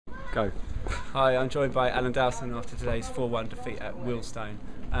Go. Hi, I'm joined by Alan Dowson after today's 4-1 defeat at Wealdstone.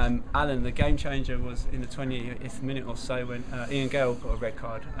 Alan, the game changer was in the 20th minute or so when Ian Gale got a red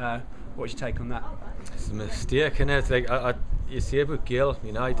card. What's your take on that? It's a mistake, isn't it? It's like, you see it with Gale,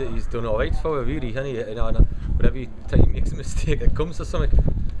 you know, he's done alright for it, really, hasn't he? You know, but every time he makes a mistake, it comes to something.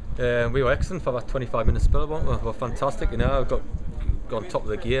 We were excellent for that 25-minute spell, weren't we? We were fantastic, you know, got on top of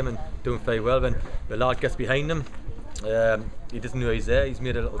the game and doing very well. When the lad gets behind him, he doesn't know he's there, he's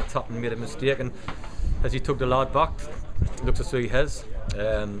made a little tap and made a mistake, and as he took the lad back, it looks as though he has,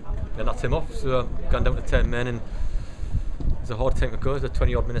 and that's him off. So gone down to 10 men, and it's a hard time to go. It's a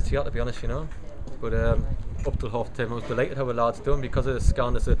 20 odd minutes here, to be honest, you know. But up till half time I was delighted how the lads done, because of the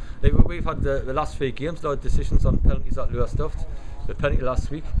scandals. We've had the last 3 games, a lot of decisions on penalties that Lewis stuffed. The penalty last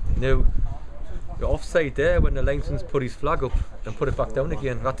week, now the offside there when the linesman's put his flag up and put it back down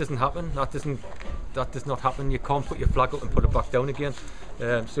again. That doesn't happen. That does not happen. You can't put your flag up and put it back down again.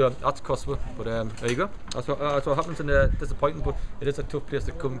 So that's costly. But there you go. That's what happens, and disappointing. But it is a tough place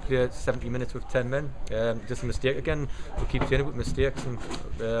to come and play 70 minutes with 10 men. Just a mistake again. We keep saying it with mistakes,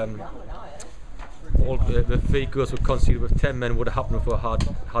 and all the 3 goals were conceded with 10 men would have happened if we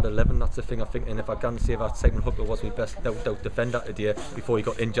had 11. That's the thing I think. And if I can say that Simon Hooker was my best doubt defender today before he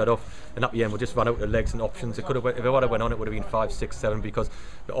got injured off, and at the end we just ran out of legs and options. It could have, if it would have went on, it would have been 5, 6, 7, because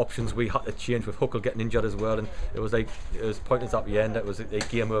the options we had to change with Hooker getting injured as well, and it was pointless at the end. It was a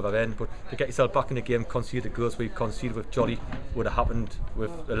game over then. But to get yourself back in the game, concede the goals we conceded with Jolly would have happened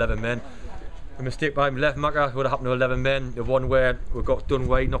with 11 men. A mistake by left marker would have happened to 11 men. The one where we got done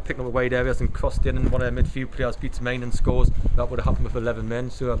wide, not picking up the wide areas and crossed in, and one of the midfield players beats mine and scores. That would have happened with 11 men.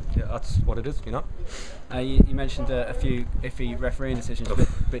 So yeah, that's what it is, you know. You mentioned a few iffy refereeing decisions,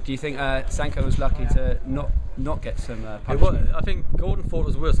 but do you think Sanko was lucky to not get some punishment? I think Gordon thought it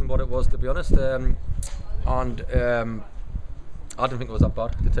was worse than what it was, to be honest. I didn't think it was that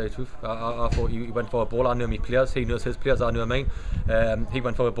bad, to tell you the truth. I thought he went for a ball. I know my players, he knows his players, I know mine. He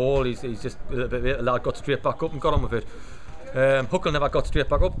went for a ball, he's just a little bit late. The lad got straight back up and got on with it. Huckle never got straight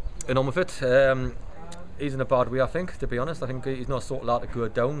back up and on with it. He's in a bad way, I think, to be honest. I think he's not sort of lad to go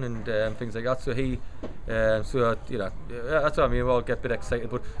down and things like that. So you know, that's what I mean, we all get a bit excited.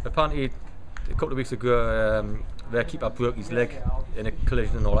 But apparently a couple of weeks ago, their keeper broke his leg in a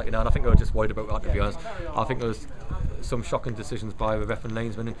collision and all that, you know, and I think they were just worried about that, to be honest. I think there was some shocking decisions by the ref and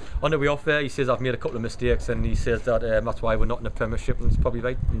linesman. And on the way off there, he says I've made a couple of mistakes, and he says that that's why we're not in the Premiership, and it's probably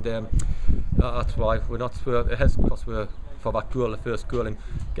right. And that's why we're not. It has cost for that goal, the first goal, and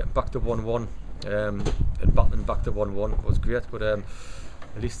getting back to 1-1 and battling back to 1-1 was great. But at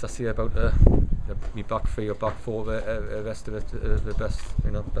least I see about me back 3 or back 4, the rest of it the best,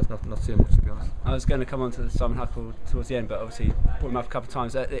 you know. That's not saying much, to be honest. I was going to come on to Simon Huckle towards the end, but obviously brought him up a couple of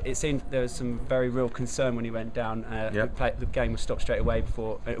times. It seemed there was some very real concern when he went down. The game was stopped straight away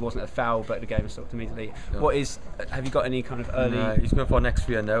before. It wasn't a foul, but the game was stopped immediately. Yeah. Have you got any kind of early? He's going for next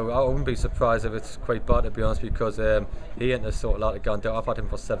year now. I wouldn't be surprised if it's quite bad, to be honest, because he ain't the sort of lad that gone down. I've had him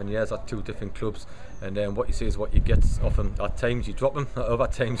for 7 years at 2 different clubs, and what you see is what you get off him. At times you drop him, at other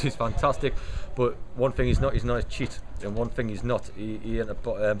times he's fantastic. But one thing he's not a cheat, and one thing he's not, he ain't a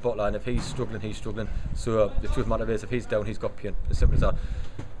botline. If he's struggling, he's struggling. So the truth of the matter is, if he's down, he's got pain. As simple as that.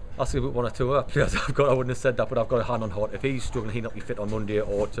 That's about 1 or 2 players I've got. I wouldn't have said that, but I've got a hand on heart. If he's struggling, he'll not be fit on Monday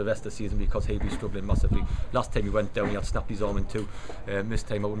or to the rest of the season, because he'll be struggling massively. Last time he went down, he had snapped his arm in 2. This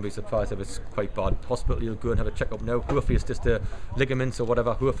time I wouldn't be surprised if it's quite bad. Hospital, he'll go and have a check up now. Hopefully it's just ligaments or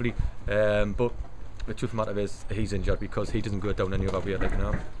whatever. Hopefully, but the truth of the matter is he's injured, because he doesn't go down any other way, like, you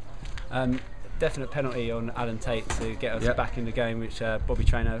know. Definite penalty on Alan Tate to get us back in the game, which Bobby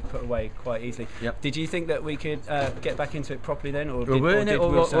Traynor put away quite easily. Did you think that we could get back into it properly then, or did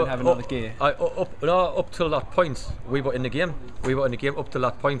Wealdstone have another gear? Up till that point, we were in the game. Up till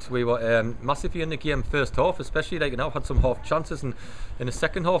that point, we were massively in the game. First half, especially, like, you know, had some half chances, and in the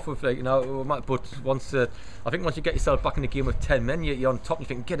second half, with, like, you know, but once I think once you get yourself back in the game with 10 men, you're on top, and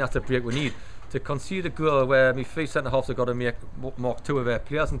you think, that's a break we need. To concede a goal where my 3 centre-halves have got to mark 2 of their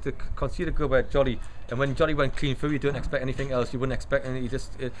players, and to concede a goal where Jolly, and when Jolly went clean through, you don't expect anything else. You wouldn't expect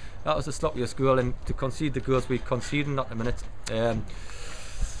anything. That was the sloppiest goal, and to concede the goals we conceded, not a minute. I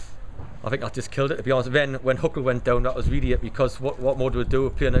think that just killed it, to be honest. Then when Huckle went down, that was really it, because what more do we do?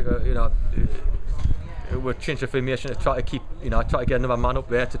 We're playing, you know. We'll change the formation to try to keep, you know, try to get another man up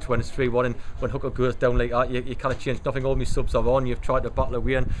there to 23-1, and when Hooker goes down like that, you kind of change nothing. All my subs are on. You've tried to battle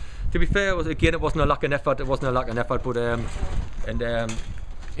away, and to be fair, it wasn't a lack of effort. But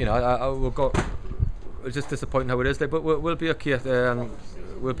you know, it's just disappointing how it is. Like, but we'll be okay.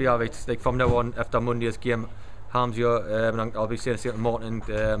 We'll be alright. Like, from now on, after Monday's game, Hamsio, and I'll be saying to Martin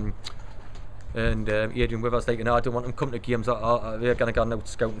and and Adrian Withers, like, I don't want them coming to games. They're going to go out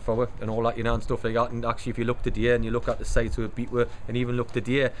scouting for it and all that, and stuff like that. And actually, if you look today and you look at the sides who beat we, and even look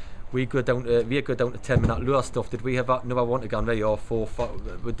today, we go down to 10-minute lure stuff. Did we have that? No, I want to go away or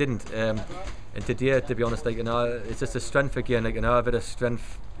 4-5. We didn't. And today, to be honest, like, it's just a strength again. Like, a bit of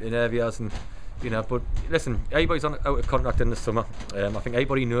strength in areas and. But listen, everybody's out of contract in the summer. I think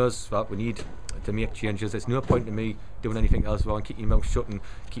everybody knows that we need to make changes. There's no point in me doing anything else rather than keep my mouth shut and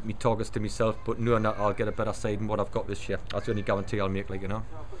keep my targets to myself, but knowing that I'll get a better side than what I've got this year. That's the only guarantee I'll make, like,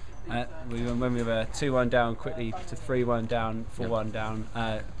 When we were 2-1 down quickly to 3-1 down, 4-1 down,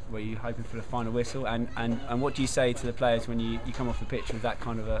 were you hoping for the final whistle? And what do you say to the players when you come off the pitch with that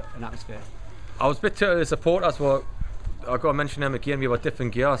kind of an atmosphere? I was a bit to the supporters. Well, I've got to mention them again. We were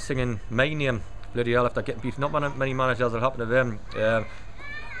different gear singing my name. Bloody hell, after getting beef. Not many managers will happen to them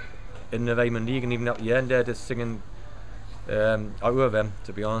in the Raymond League, and even at the end there, just singing. I owe them,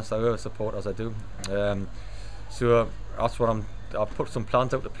 to be honest. I owe supporters, I do. So that's what I've put some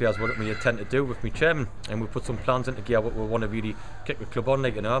plans out to players what we intend to do with my chairman, and we put some plans into gear what we want to really kick the club on,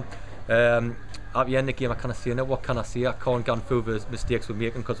 like, at the end of the game I kind of say, what can I say? I can't go through the mistakes we're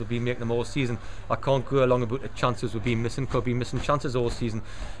making because we've been making them all season. I can't go along about the chances we've been missing because we've been missing chances all season.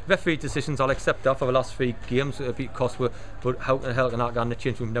 Referee decisions, I'll accept that for the last 3 games because but how the hell can I go on the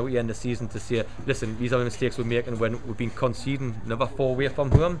change from now at the end of the season to say, listen, these are the mistakes we're making when we've been conceding another 4 away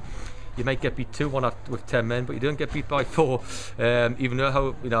from home. You might get beat 2-1 with 10 men, but you don't get beat by 4. Even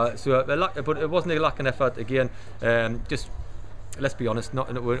though but it wasn't a lack of effort again. Just let's be honest,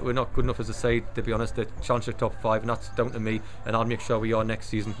 we're not good enough as a side, to be honest, to challenge the top 5, and that's down to me, and I'll make sure we are next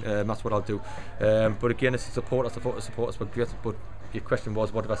season. That's what I'll do. But again, it's supporters were great. But your question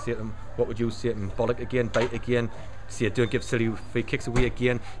was, what did I say to them? What would you say to them? Bollock again, bite again. Say, don't give silly free kicks away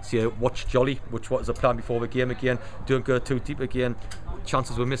again. Say, watch jolly, which was the plan before the game again. Don't go too deep again.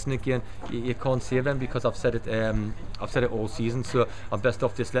 Chances we're missing again. You can't save them because I've said it all season. So I'm best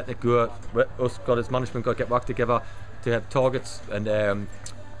off just letting it go. Us, got as management, got to get back together to have targets, and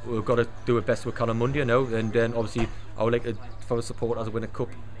we've got to do the best we can on Monday now. And then obviously I would like to, for the supporters to win a cup,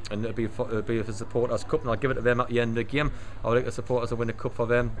 and it'll be for the supporters cup, and I'll give it to them at the end of the game. I would like the supporters to win a cup for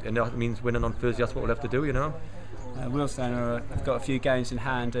them, and that means winning on Thursday. That's what we'll have to do, Wealdstone have got a few games in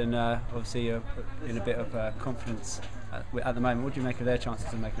hand, and obviously in a bit of confidence at the moment. What do you make of their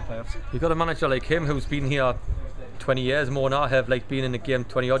chances of making the playoffs? You've got a manager like him who's been here 20 years more than I have, like being in the game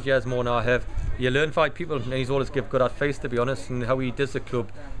 20 odd years more than I have. You learn from people, and he's always give good advice, to be honest, and how he does the club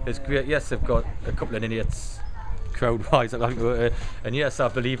is great. Yes, they've got a couple of idiots crowd-wise, and yes, I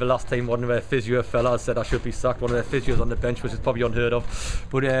believe the last time one of their physio fellas said I should be sacked, one of their physios on the bench, which is probably unheard of,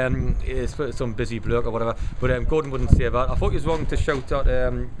 but it's some busy bloke or whatever. But Gordon wouldn't say that. I thought he was wrong to shout out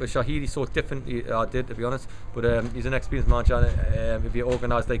Shahid. He saw it differently. I did, to be honest, but he's an experienced manager, and if you're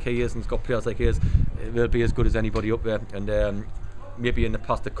organised like he is and he's got players like he is, he'll be as good as anybody up there. And maybe in the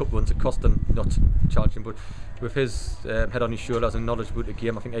past a couple ones it cost him not charging, but with his head on his shoulders and knowledge about the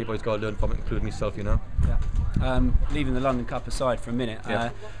game, I think everybody's got to learn from it, including myself. Yeah. Leaving the London Cup aside for a minute,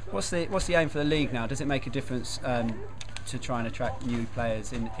 what's the aim for the league now? Does it make a difference to try and attract new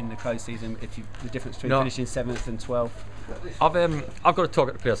players in the close season? The difference between finishing 7th and 12th? I've got to talk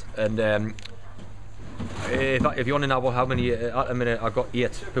to the players, and if you want to know how many at the minute, I've got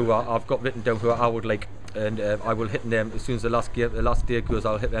 8 who I've got written down who I would like, and I will hit them as soon as the last day goes.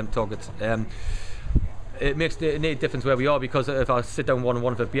 I'll hit them targets. It makes no difference where we are, because if I sit down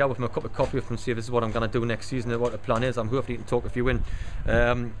one-on-one with a beer with them, a cup of coffee with them, say this is what I'm going to do next season and what the plan is, I'm hopefully can talk if you win.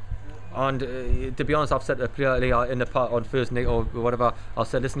 And to be honest, I've said to a player in the part on Thursday night or whatever, I'll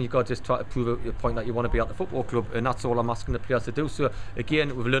say, listen, you've got to just try to prove your point that you want to be at the football club, and that's all I'm asking the players to do. So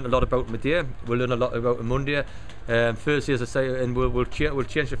again, we've learned a lot about them today, we'll learn a lot about them Monday, Thursday, as I say, and we'll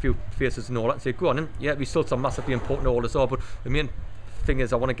change a few faces and all that, and say, go on in. Yeah, results are massively important, all this all, but the main thing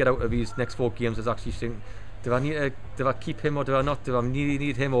is I want to get out of these next 4 games is actually saying, do I keep him or do I not? Do I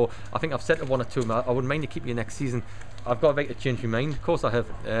need him? Or I think I've said to 1 or 2, I wouldn't mind to keep you next season. I've got a right to change my mind, of course I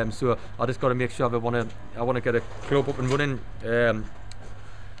have. So I just got to make sure I want to get a club up and running. And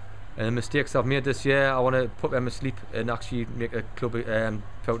the mistakes I've made this year, I want to put them to sleep and actually make a club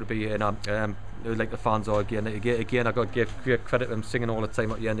proud to be in. Like the fans are again. I got to give great credit to them singing all the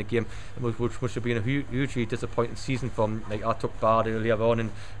time at the end of the game, which must have been a hugely disappointing season from. Like, I took bad earlier on,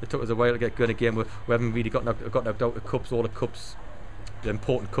 and it took us a while to get going again. We haven't really got knocked out the cups, all the cups, the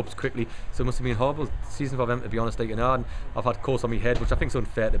important cups quickly. So it must have been a horrible season for them, to be honest. And I've had course on my head, which I think is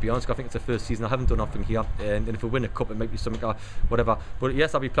unfair, to be honest. I think it's the first season I haven't done nothing here, and if we win a cup, it might be something whatever. But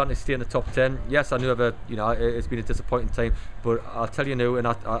yes, I'll be planning to stay in the top 10. Yes, I know it's been a disappointing time, but I'll tell you now, and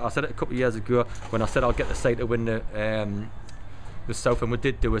I said it a couple of years ago when I said I'll get the side to win the South, and we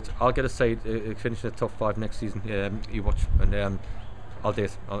did do it. I'll get a side finishing the top 5 next season. You watch, and I'll do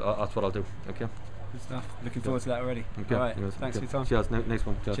it. That's what I'll do. Okay. Good stuff. Looking forward to that already. Okay. All right. Thanks for your time. Cheers. Next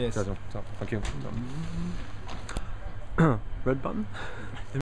one. Cheers. Thank you. Red button.